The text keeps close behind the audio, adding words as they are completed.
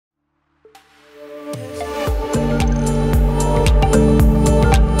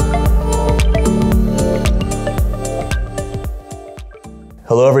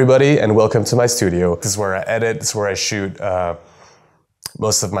Hello everybody and welcome to my studio. This is where I edit, this is where I shoot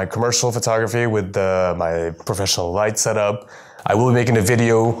most of my commercial photography with my professional light setup. I will be making a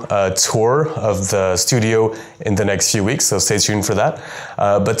video tour of the studio in the next few weeks, so stay tuned for that.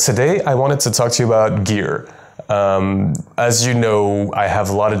 But today I wanted to talk to you about gear. As you know, I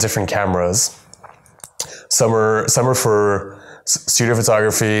have a lot of different cameras. Some are for studio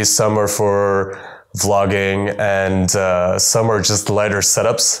photography, some are for vlogging, and some are just lighter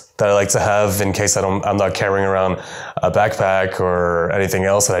setups that I like to have in case I'm not carrying around a backpack or anything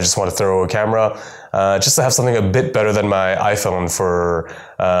else and I just want to throw a camera. Just to have something a bit better than my iPhone for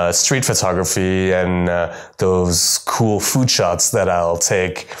street photography and those cool food shots that I'll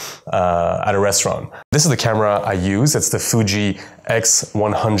take at a restaurant. This is the camera I use. It's the Fuji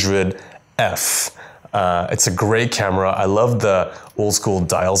X100F. It's a great camera. I love the old school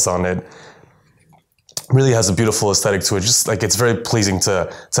dials on it. Really has a beautiful aesthetic to it. Just like it's very pleasing to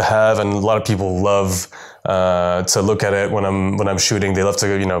have, and a lot of people love to look at it when I'm shooting. They love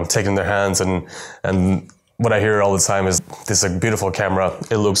to take it in their hands, and what I hear all the time is this is a beautiful camera.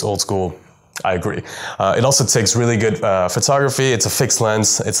 It looks old school. I agree. It also takes really good photography. It's a fixed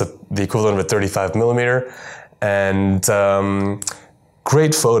lens. It's the equivalent of a 35mm, and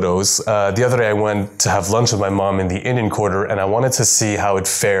great photos. The other day I went to have lunch with my mom in the Indian Quarter and I wanted to see how it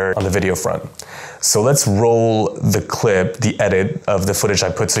fared on the video front. So let's roll the clip, the edit of the footage I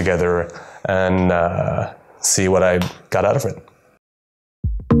put together and see what I got out of it.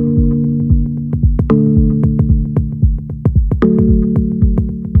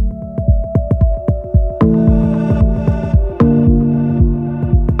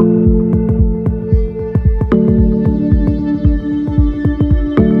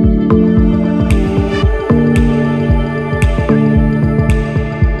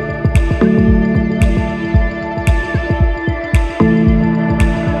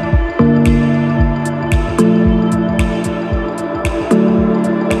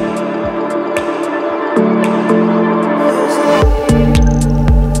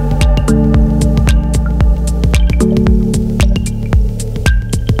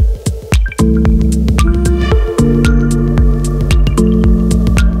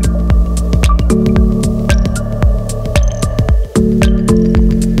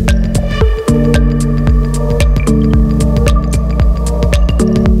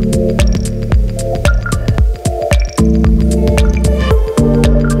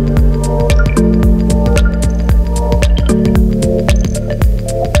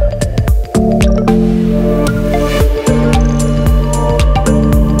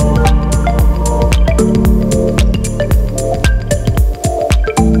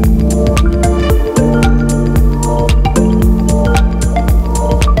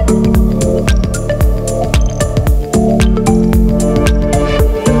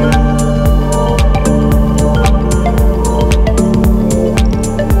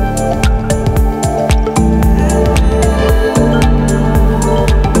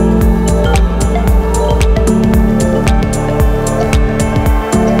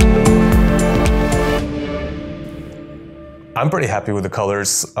 I'm pretty happy with the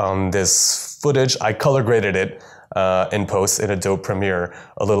colors on this footage. I color graded it in post in Adobe Premiere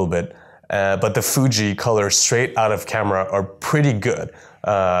a little bit, but the Fuji colors straight out of camera are pretty good.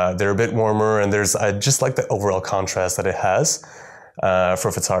 They're a bit warmer, and I just like the overall contrast that it has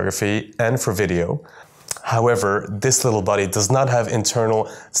for photography and for video. However, this little body does not have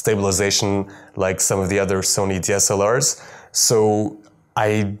internal stabilization like some of the other Sony DSLRs, so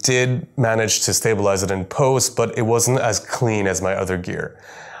I did manage to stabilize it in post, but it wasn't as clean as my other gear.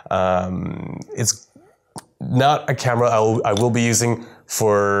 It's not a camera I will be using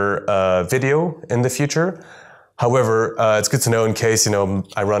for video in the future. However, it's good to know in case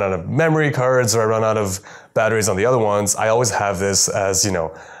I run out of memory cards or I run out of batteries on the other ones. I always have this as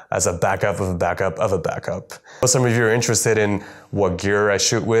as a backup of a backup of a backup. Some of you are interested in what gear I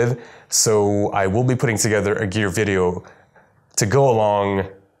shoot with, so I will be putting together a gear video to go along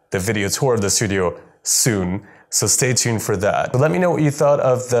the video tour of the studio soon, so stay tuned for that. But let me know what you thought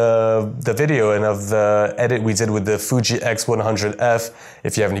of the video and of the edit we did with the Fuji X100F.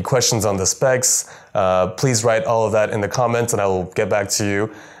 If you have any questions on the specs, please write all of that in the comments and I will get back to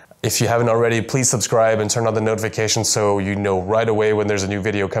you. If you haven't already, please subscribe and turn on the notifications so you know right away when there's a new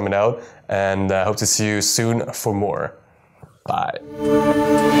video coming out, and I hope to see you soon for more. Bye.